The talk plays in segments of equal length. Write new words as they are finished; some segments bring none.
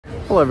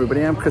Hello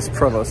everybody, I'm Chris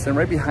Provost, and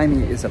right behind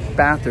me is a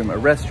bathroom, a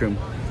restroom.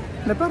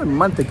 And about a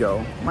month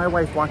ago, my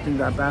wife walked into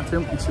that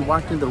bathroom and she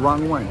walked into the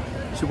wrong one.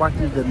 She walked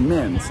into the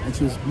men's and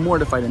she was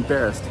mortified and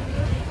embarrassed.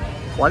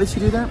 Why did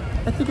she do that?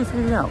 I think I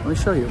figured it out. Let me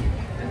show you.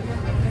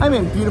 I'm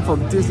in beautiful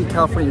Disney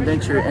California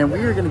Adventure and we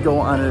are gonna go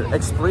on an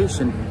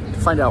exploration to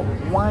find out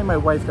why my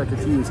wife got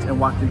confused and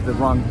walked into the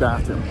wrong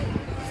bathroom.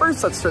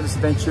 First, let's start this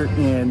adventure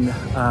in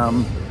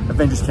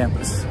Avengers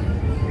Campus.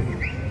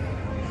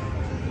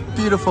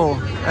 Beautiful.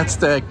 That's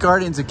the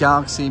Guardians of the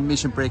Galaxy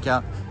Mission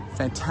Breakout.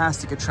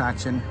 Fantastic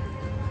attraction.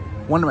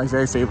 One of my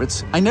very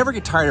favorites. I never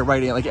get tired of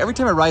riding it. Like every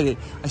time I ride it,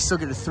 I still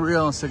get a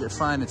thrill and still get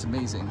fun. It's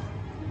amazing.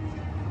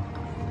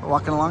 We're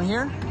walking along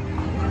here.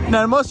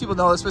 Now, most people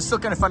know this, but it's still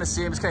kind of fun to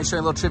see. I'm just kind of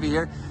showing a little trivia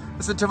here.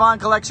 This is the Tavon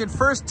collection.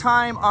 First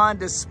time on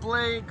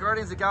display,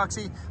 Guardians of the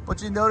Galaxy.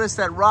 But you notice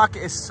that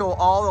Rocket is stole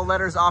all the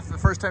letters off the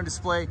first time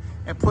display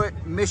and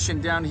put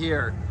Mission down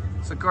here.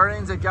 So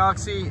Guardians of the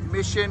Galaxy,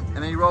 Mission, and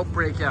then he wrote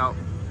Breakout.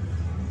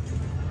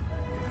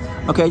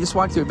 Okay, I just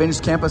walked through Avengers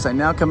Campus. I'm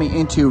now coming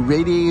into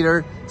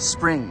Radiator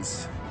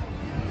Springs.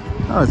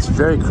 Oh, it's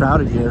very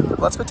crowded here.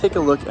 Let's go take a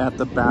look at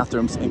the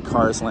bathrooms in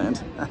Cars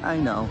Land. I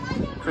know,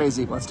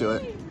 crazy, let's do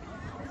it.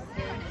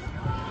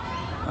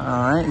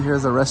 All right,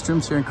 here's the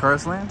restrooms here in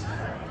Cars Land.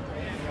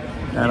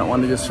 I don't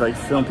want to just like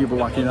film people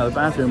walking out of the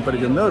bathroom, but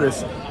if you'll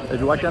notice, if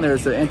you walk down there,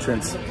 it's the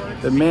entrance.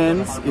 The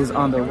men's is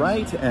on the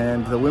right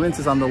and the women's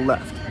is on the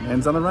left.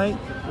 Men's on the right,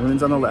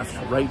 women's on the left,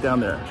 right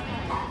down there.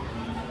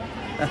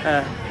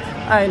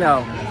 I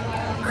know,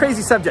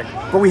 crazy subject,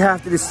 but we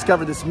have to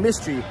discover this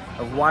mystery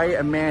of why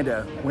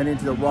Amanda went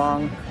into the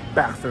wrong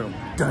bathroom.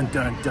 Dun,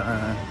 dun,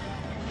 dun.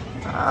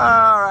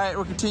 All right,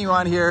 we'll continue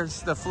on here.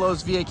 It's the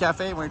Flo's VA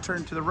Cafe. We're gonna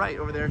turn to the right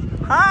over there.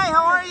 Hi,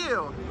 how are you?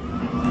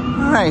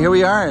 All right, here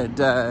we are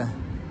at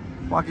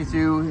walking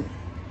through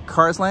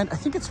Cars Land. I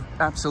think it's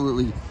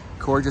absolutely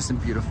gorgeous and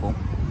beautiful.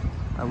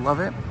 I love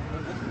it.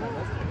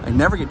 I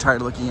never get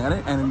tired of looking at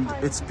it, and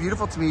it's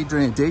beautiful to me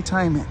during the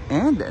daytime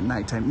and at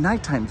nighttime.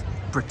 Nighttime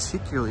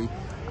particularly.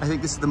 I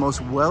think this is the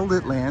most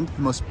well-lit land,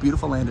 the most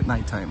beautiful land at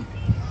nighttime.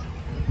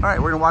 All right,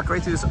 we're gonna walk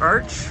right through this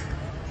arch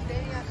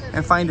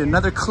and find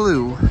another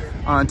clue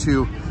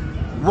onto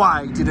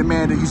why did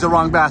Amanda use the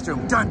wrong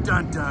bathroom. Dun,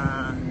 dun,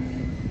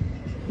 dun.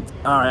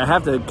 All right, I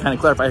have to kind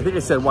of clarify. I think I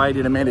said, why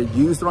did Amanda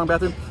use the wrong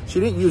bathroom? She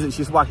didn't use it, she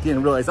just walked in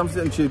and realized. I'm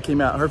sitting, she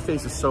came out, her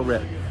face is so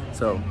red.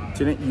 So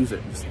she didn't use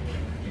it, just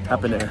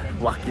happened to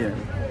walk in.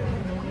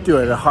 Do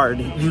it a hard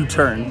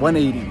U-turn,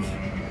 180.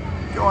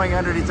 Going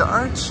underneath the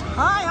arch.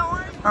 Hi, how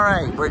are you? All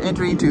right, we're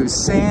entering into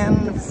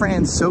San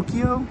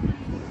Francisco.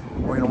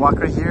 We're gonna walk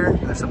right here.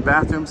 There's some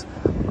bathrooms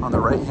on the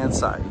right-hand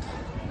side.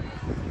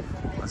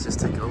 Let's just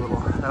take a little,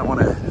 I don't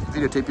wanna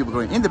videotape people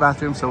going in the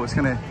bathroom, so it's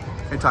gonna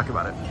talk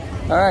about it.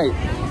 All right,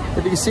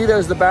 if you can see,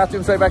 there's the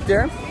bathrooms right back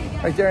there,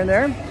 right there and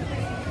there.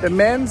 The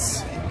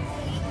men's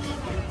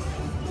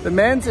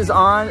is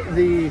on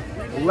the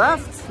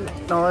left.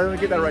 No, let me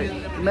get that right.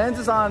 The men's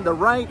is on the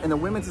right and the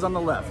women's is on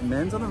the left.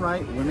 Men's on the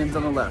right, women's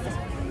on the left.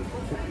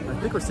 I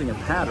think we're seeing a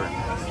pattern.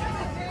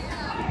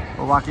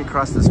 We're walking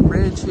across this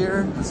bridge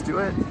here. Let's do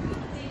it.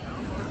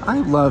 I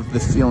love the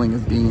feeling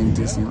of being in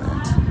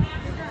Disneyland.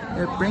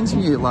 It brings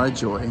me a lot of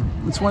joy.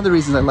 It's one of the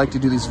reasons I like to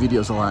do these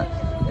videos a lot.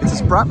 It's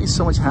just brought me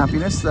so much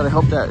happiness that I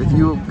hope that if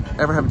you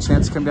ever have a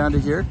chance to come down to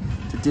here,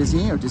 to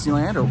Disney or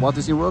Disneyland or Walt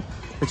Disney World,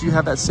 that you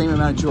have that same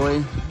amount of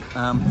joy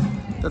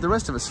that the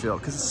rest of us feel,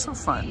 because it's so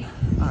fun.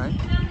 All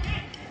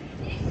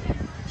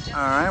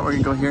right, we're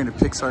gonna go here into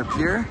Pixar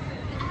Pier.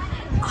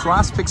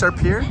 Cross Pixar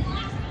Pier.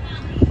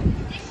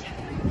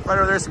 Right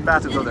over there's some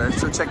bathrooms over there,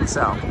 so check this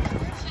out.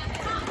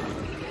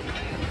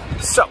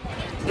 So,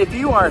 if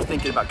you are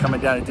thinking about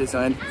coming down to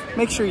Disneyland,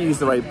 make sure you use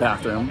the right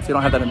bathroom so you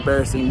don't have that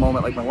embarrassing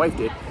moment like my wife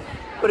did.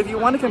 But if you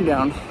want to come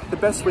down, the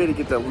best way to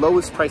get the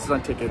lowest prices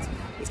on tickets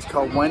is to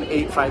call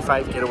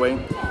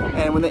 1-855-GETAWAY.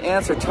 And when they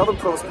answer, tell them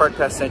Provost Park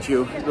Pass sent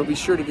you. They'll be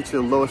sure to get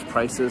you the lowest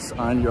prices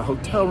on your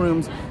hotel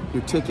rooms,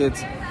 your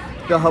tickets.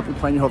 They'll help you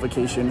plan your whole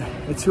vacation.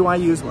 It's who I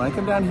use when I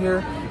come down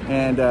here,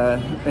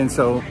 and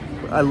so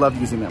I love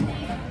using them.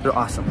 They're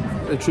awesome.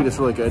 They treat us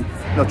really good.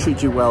 They'll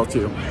treat you well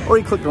too. Or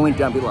you click the link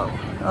down below.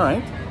 All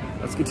right,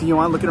 let's continue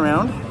on looking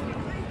around.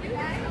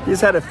 We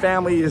just had a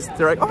family,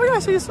 they're like, oh my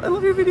gosh, I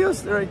love your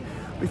videos. They're like,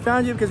 we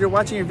found you because you're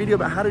watching your video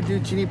about how to do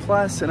Genie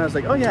Plus. And I was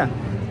like, oh yeah.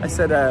 I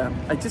said,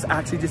 I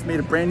just made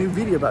a brand new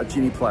video about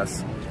Genie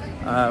Plus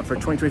for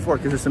 2024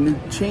 because there's some new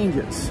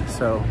changes.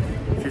 So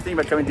if you're thinking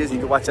about coming to Disney,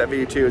 you can watch that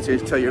video too. It's going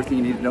to tell you everything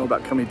you need to know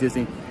about coming to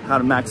Disney, how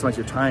to maximize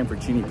your time for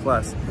Genie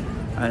Plus,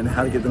 and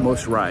how to get the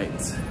most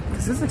rides.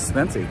 Because this is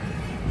expensive.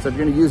 So if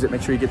you're going to use it,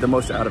 make sure you get the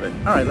most out of it.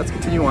 All right, let's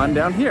continue on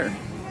down here.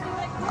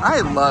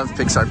 I love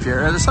Pixar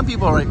Pier. There's some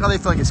people are like, oh, they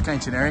feel like it's kind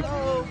of generic.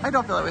 I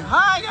don't feel that way.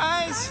 Hi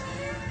guys.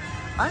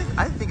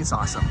 I think it's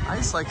awesome. I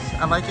like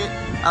it.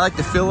 I like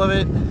the feel of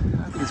it.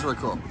 I think it's really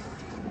cool.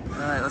 All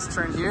right, let's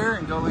turn here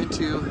and go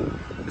into,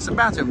 there's some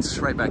bathrooms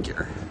right back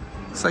here.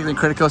 Looks like the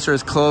credit coaster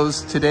is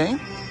closed today.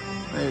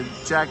 They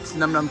have Jack's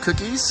Num Num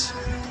cookies.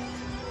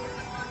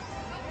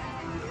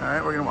 All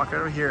right, we're gonna walk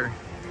over here.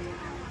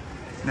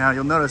 Now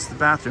you'll notice the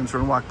bathrooms, we're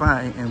gonna walk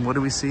by, and what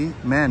do we see?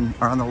 Men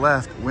are on the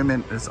left,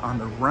 women is on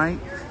the right.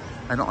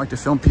 I don't like to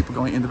film people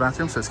going in the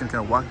bathroom, so it's gonna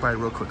kind of walk by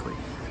real quickly.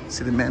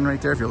 See the men right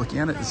there, if you're looking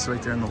at it, it's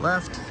right there on the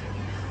left.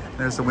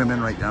 There's the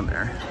women right down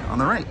there on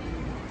the right.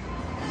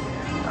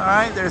 All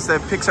right, there's the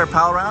Pixar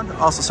Pal Round,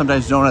 also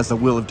sometimes known as the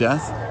Wheel of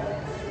Death.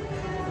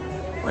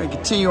 We're gonna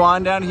continue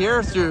on down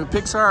here through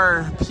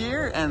Pixar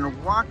Pier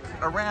and walk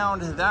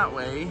around that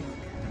way,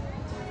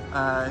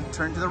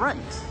 turn to the right.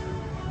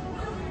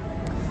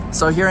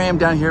 So here I am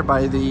down here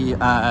by the,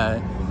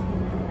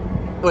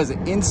 what is it,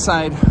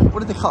 inside,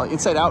 what do they call it?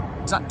 Inside Out,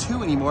 it's not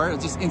 2 anymore,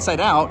 it's just Inside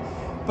Out.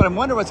 But I'm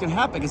wondering what's gonna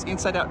happen because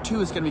Inside Out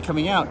 2 is gonna be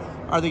coming out.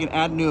 Are they gonna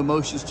add new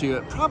emotions to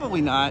it?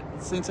 Probably not.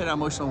 It's the Inside Out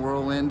Emotional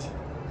Whirlwind.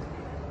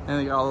 And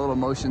they got all the little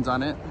emotions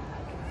on it.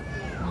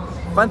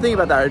 Fun thing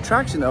about that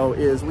attraction though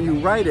is when you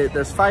ride it,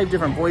 there's 5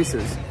 different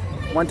voices.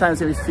 One time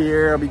it's gonna be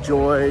fear, it'll be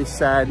joy,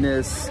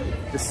 sadness,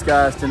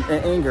 disgust, and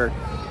anger.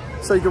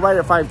 So you can ride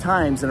it 5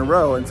 times in a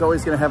row, and it's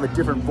always gonna have a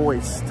different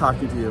voice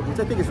talking to you, which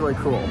I think is really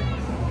cool.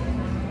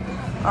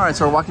 All right,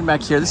 so we're walking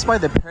back here. This is by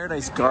the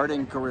Paradise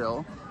Garden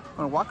Grill.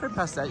 When I walk right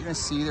past that, you're gonna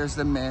see there's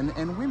the men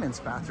and women's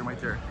bathroom right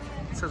there.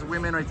 It says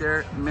women right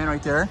there, men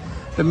right there.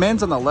 The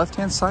men's on the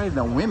left-hand side, and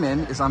the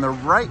women is on the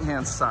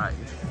right-hand side.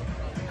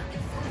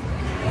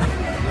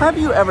 Have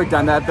you ever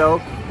done that though,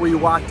 where you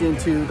walked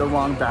into the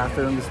wrong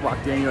bathroom, just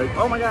walked in, you're like,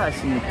 oh my gosh,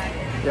 and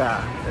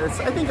yeah,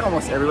 I think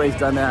almost everybody's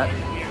done that.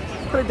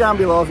 Put it down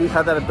below if you've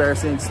had that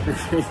embarrassing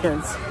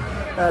experience.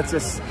 That's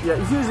just, yeah,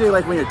 it's usually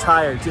like when you're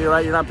tired too,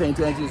 right? You're not paying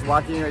attention, you're just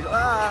walking, you're like,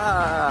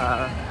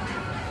 ah.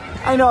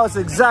 I know, it's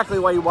exactly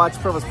why you watch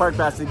Provost Park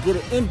Pass, to get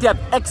an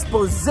in-depth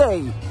expose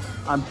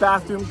on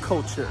bathroom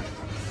culture.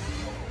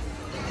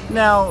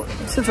 Now,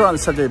 since we're on the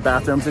subject of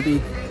bathrooms, it'd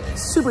be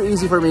super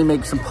easy for me to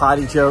make some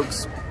potty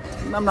jokes.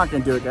 I'm not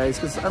gonna do it, guys,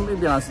 because I'm gonna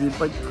be honest with you,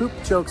 like, poop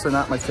jokes are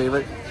not my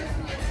favorite.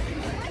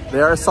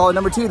 They are a solid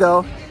number 2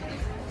 though.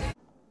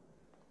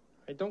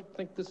 I don't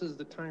think this is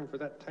the time for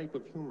that type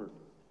of humor.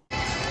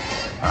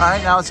 All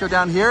right, now let's go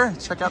down here.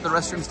 Check out the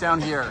restrooms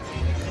down here.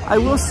 I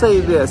will say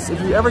this,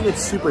 if you ever get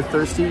super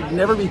thirsty,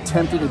 never be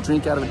tempted to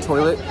drink out of a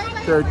toilet.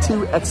 There are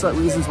 2 excellent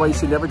reasons why you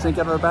should never drink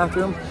out of a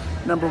bathroom.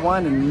 Number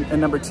 1 and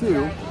number 2.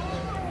 Get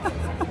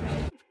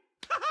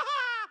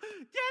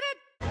it?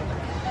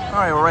 All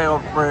right,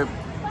 we're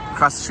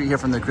across the street here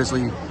from the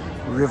Grizzly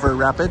River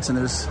Rapids, and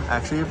there's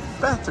actually a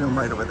bathroom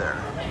right over there.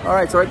 All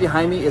right, so right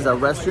behind me is a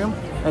restroom,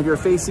 and if you're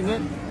facing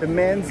it, the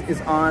men's is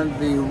on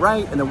the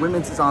right and the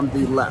women's is on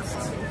the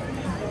left.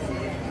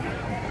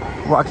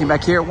 Walking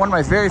back here, one of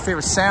my very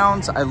favorite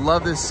sounds. I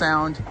love this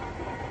sound.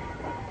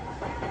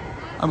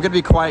 I'm gonna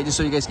be quiet just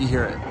so you guys can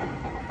hear it.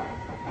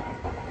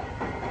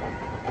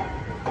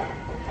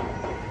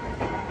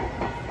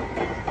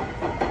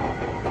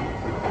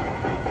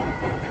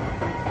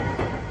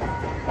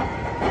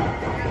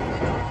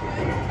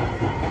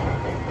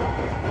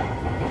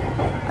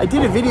 I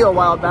did a video a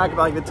while back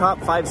about like the top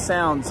 5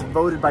 sounds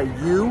voted by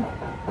you,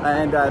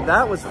 and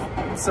that was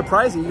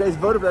surprising. You guys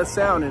voted for that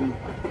sound, and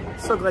I'm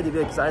so glad you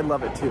did because I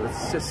love it too.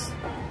 It's just,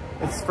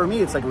 for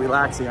me, it's like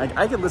relaxing.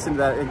 I could listen to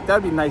that.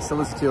 That'd be nice to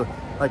listen to,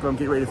 like when I'm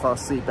getting ready to fall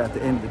asleep at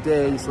the end of the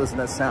day. Just listen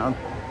to that sound.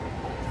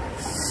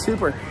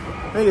 Super.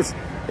 I think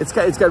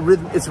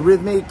it's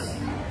rhythmic.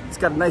 It's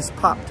got a nice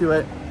pop to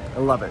it. I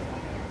love it.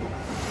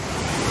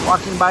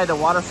 Walking by the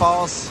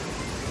waterfalls.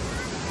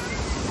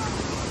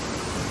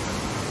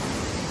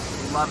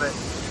 Love it.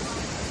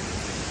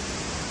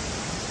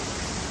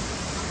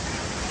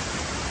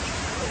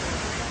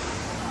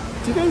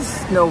 Do you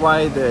guys know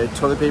why the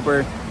toilet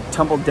paper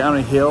tumbled down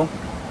a hill?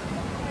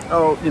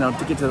 Oh, you know,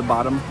 to get to the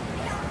bottom.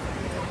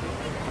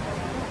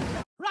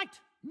 Right,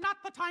 not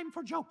the time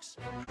for jokes.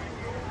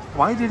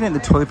 Why didn't the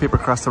toilet paper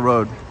cross the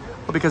road?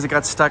 Well, because it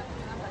got stuck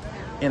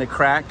in a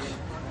crack.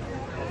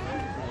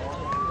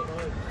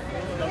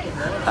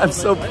 I'm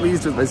so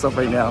pleased with myself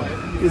right now.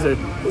 This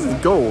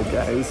is gold,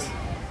 guys.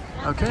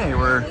 Okay,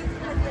 we're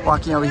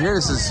walking over here.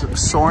 This is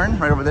Soren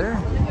right over there.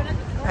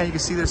 And you can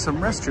see there's some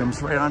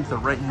restrooms right on the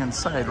right-hand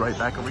side, right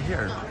back over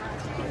here.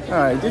 All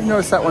right, I did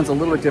notice that one's a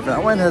little bit different.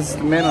 That one has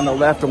men on the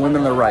left and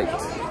women on the right.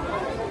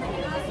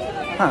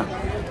 Huh.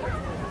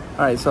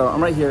 All right, so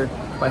I'm right here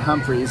by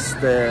Humphreys,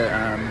 the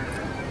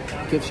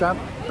gift shop.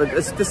 But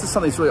this is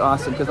something that's really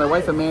awesome because my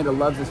wife Amanda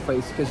loves this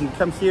place because you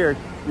come here,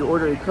 you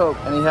order a Coke,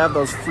 and they have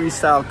those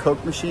freestyle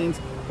Coke machines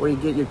where you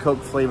get your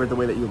Coke flavored the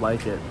way that you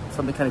like it.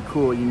 Something kind of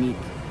cool, unique.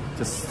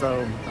 Just so, all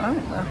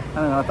right, well, I don't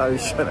know, I thought I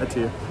would show that to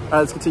you. All right,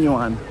 let's continue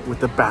on with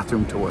the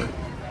bathroom tour.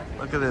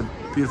 Look at the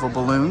beautiful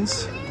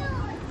balloons.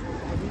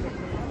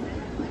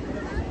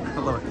 I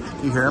love it.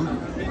 Can you hear them?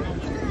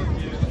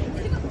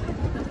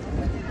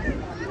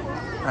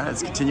 All right,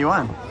 let's continue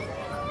on.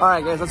 All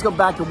right, guys, let's go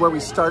back to where we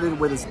started,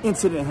 where this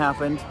incident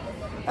happened.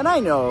 And I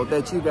know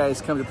that you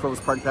guys come to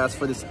Provost Park Pass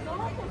for this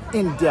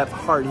in-depth,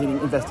 hard-hitting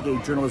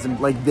investigative journalism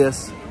like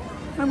this.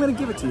 And I'm gonna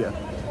give it to you.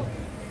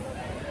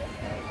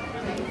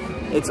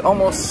 It's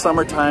almost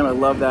summertime. I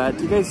love that.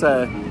 Do you guys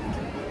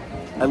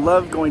I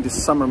love going to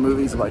summer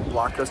movies, like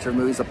blockbuster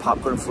movies, the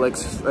popcorn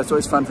flicks. That's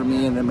always fun for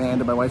me and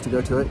Amanda, my wife, to go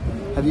to it.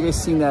 Have you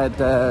guys seen that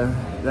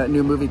that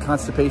new movie,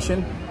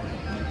 Constipation?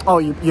 Oh,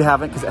 you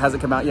haven't, because it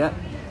hasn't come out yet?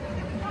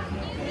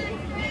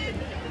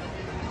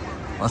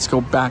 Let's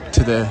go back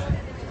to the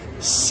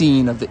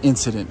scene of the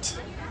incident.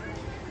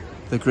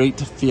 The great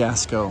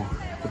fiasco,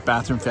 the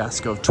bathroom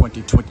fiasco of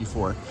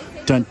 2024.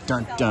 Dun,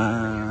 dun,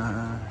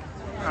 dun.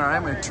 All right,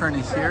 I'm gonna turn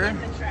in here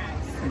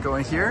and go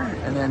in here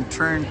and then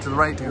turn to the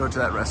right to go to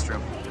that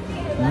restroom.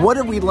 What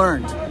have we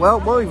learned? Well,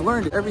 what we've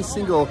learned, every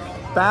single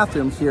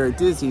bathroom here at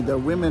Disney, the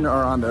women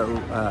are on the,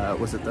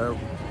 the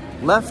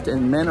left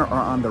and men are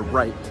on the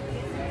right.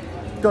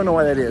 Don't know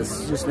why that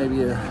is. Just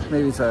maybe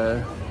there's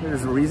a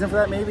reason for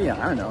that. Maybe,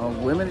 I don't know.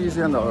 Women are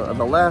usually on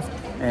the left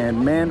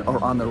and men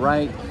are on the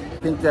right.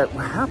 I think that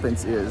what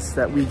happens is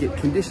that we get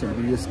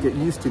conditioned. We just get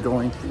used to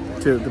going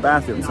to the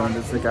bathrooms. So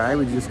as a guy,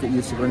 we just get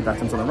used to going to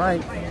bathrooms on the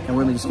right, and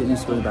women just get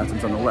used to going to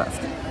bathrooms on the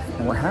left.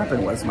 And what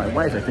happened was my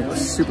wife, I think, was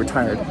super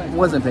tired,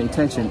 wasn't paying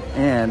attention,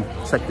 and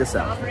check this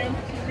out.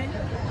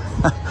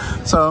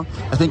 So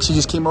I think she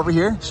just came over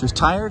here. She was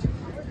tired.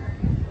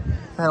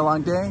 Had a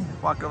long day,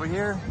 walked over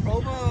here.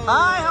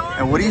 Hi, how are you?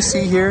 And what do you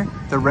see here?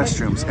 The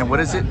restrooms. And what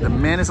is it? The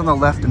men is on the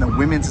left and the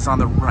women's is on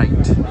the right.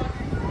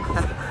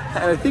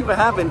 And I think what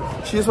happened,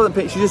 she just wasn't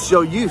paying, she's just so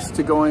used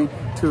to going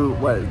to,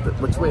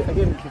 which way? I'm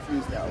getting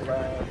confused now.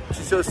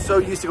 She's so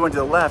used to going to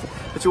the left,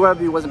 but she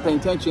wasn't paying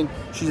attention.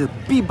 She just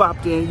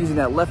bebopped in using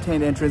that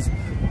left-hand entrance,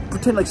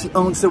 pretend like she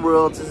owns the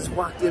world. So just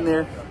walked in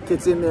there,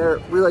 gets in there,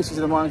 realized she's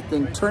in the wrong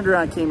thing, turned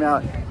around, came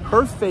out.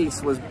 Her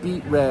face was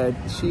beet red.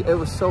 It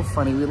was so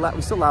funny.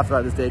 We still laugh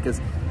about it this day because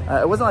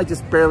it wasn't like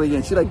just barely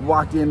in. She like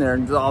walked in there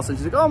and all of a sudden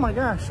she's like, oh my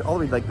gosh, all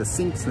the way like the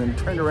sinks, and then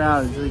turned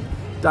around and she's like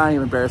dying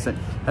of embarrassment.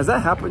 Has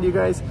that happened to you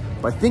guys?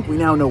 But I think we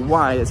now know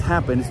why it's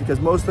happened. It's because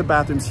most of the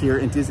bathrooms here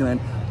in Disneyland,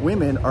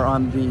 women are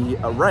on the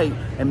right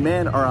and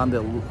men are on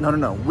the,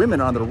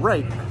 women are on the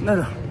right.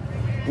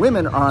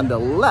 Women are on the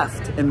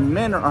left and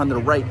men are on the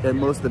right at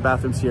most of the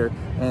bathrooms here.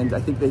 And I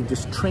think they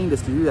just trained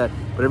us to do that.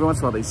 But every once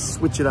in a while they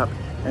switch it up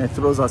and it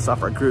throws us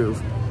off our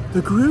groove.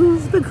 The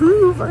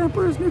groove, our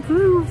Emperor's New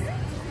Groove.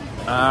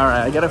 All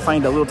right, I gotta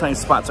find a little tiny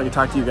spot so I can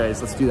talk to you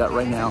guys. Let's do that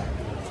right now.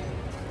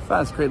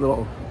 Found this great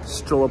little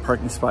stroller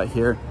parking spot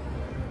here,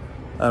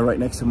 right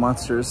next to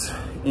Monsters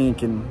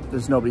Inc. And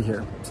there's nobody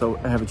here. So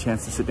I have a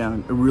chance to sit down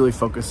and really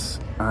focus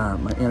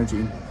my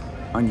energy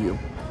on you.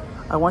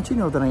 I want you to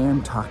know that I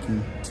am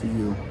talking to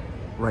you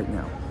right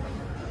now.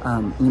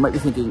 And you might be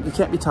thinking, you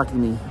can't be talking to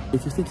me.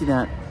 If you're thinking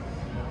that,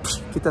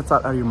 get that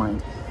thought out of your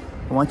mind.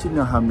 I want you to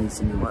know how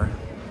amazing you are.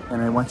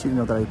 And I want you to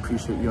know that I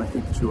appreciate you. I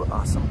think that you are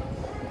awesome.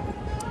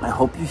 I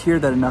hope you hear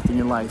that enough in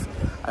your life.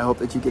 I hope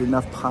that you get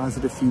enough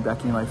positive feedback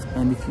in your life.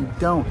 And if you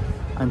don't,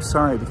 I'm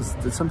sorry, because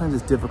sometimes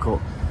it's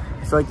difficult.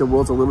 I feel like the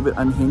world's a little bit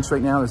unhinged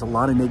right now. There's a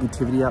lot of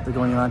negativity out there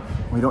going on.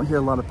 And we don't hear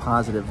a lot of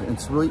positive. And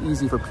it's really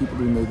easy for people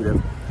to be negative.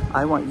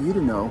 I want you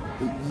to know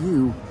that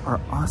you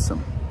are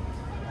awesome.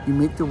 You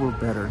make the world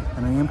better.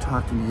 And I am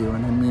talking to you,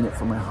 and I mean it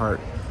from my heart.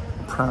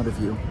 I'm proud of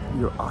you.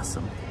 You're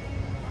awesome.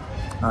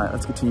 All right,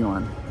 let's continue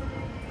on.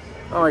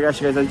 Oh my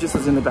gosh, you guys, I just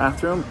was in the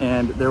bathroom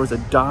and there was a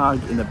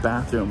dog in the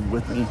bathroom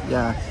with me.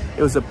 Yeah,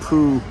 it was a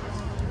poodle.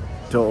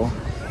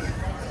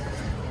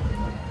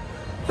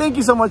 Thank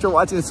you so much for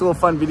watching this little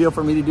fun video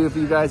for me to do for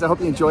you guys. I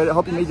hope you enjoyed it. I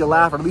hope it made you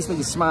laugh or at least made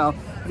you smile.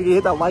 If you can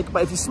hit that like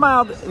button, if you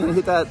smiled, then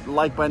hit that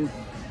like button.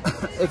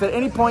 If at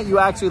any point you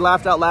actually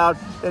laughed out loud,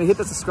 then hit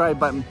the subscribe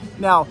button.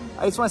 Now,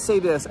 I just want to say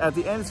this. At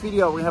the end of this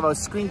video, we're going to have a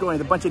screen going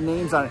with a bunch of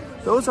names on it.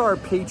 Those are our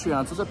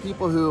Patreons. Those are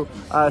people who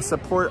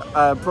support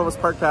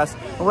Provost Park Pass.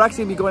 And we're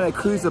actually going to be going on a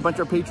cruise with a bunch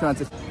of our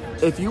Patreons.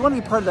 If you want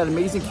to be part of that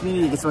amazing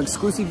community, get some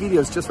exclusive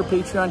videos just for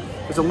Patreon,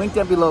 there's a link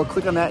down below.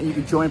 Click on that and you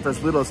can join for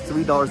as little as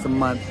 $3 a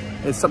month.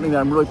 It's something that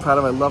I'm really proud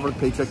of. I love our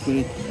Patreon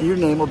community. And your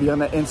name will be on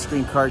that end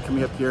screen card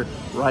coming up here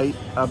right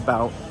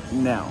about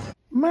now.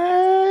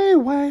 My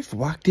wife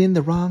walked in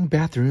the wrong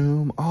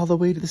bathroom all the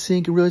way to the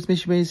sink and realized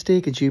she made a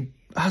mistake, and she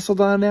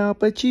hustled on out,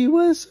 but she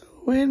was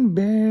so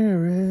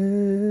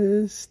embarrassed.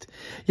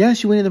 Yeah,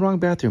 she went in the wrong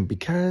bathroom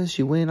because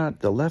she went out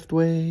the left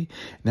way,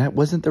 and that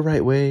wasn't the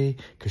right way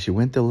because she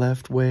went the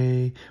left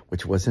way,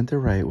 which wasn't the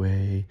right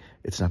way.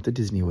 It's not the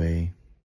Disney way.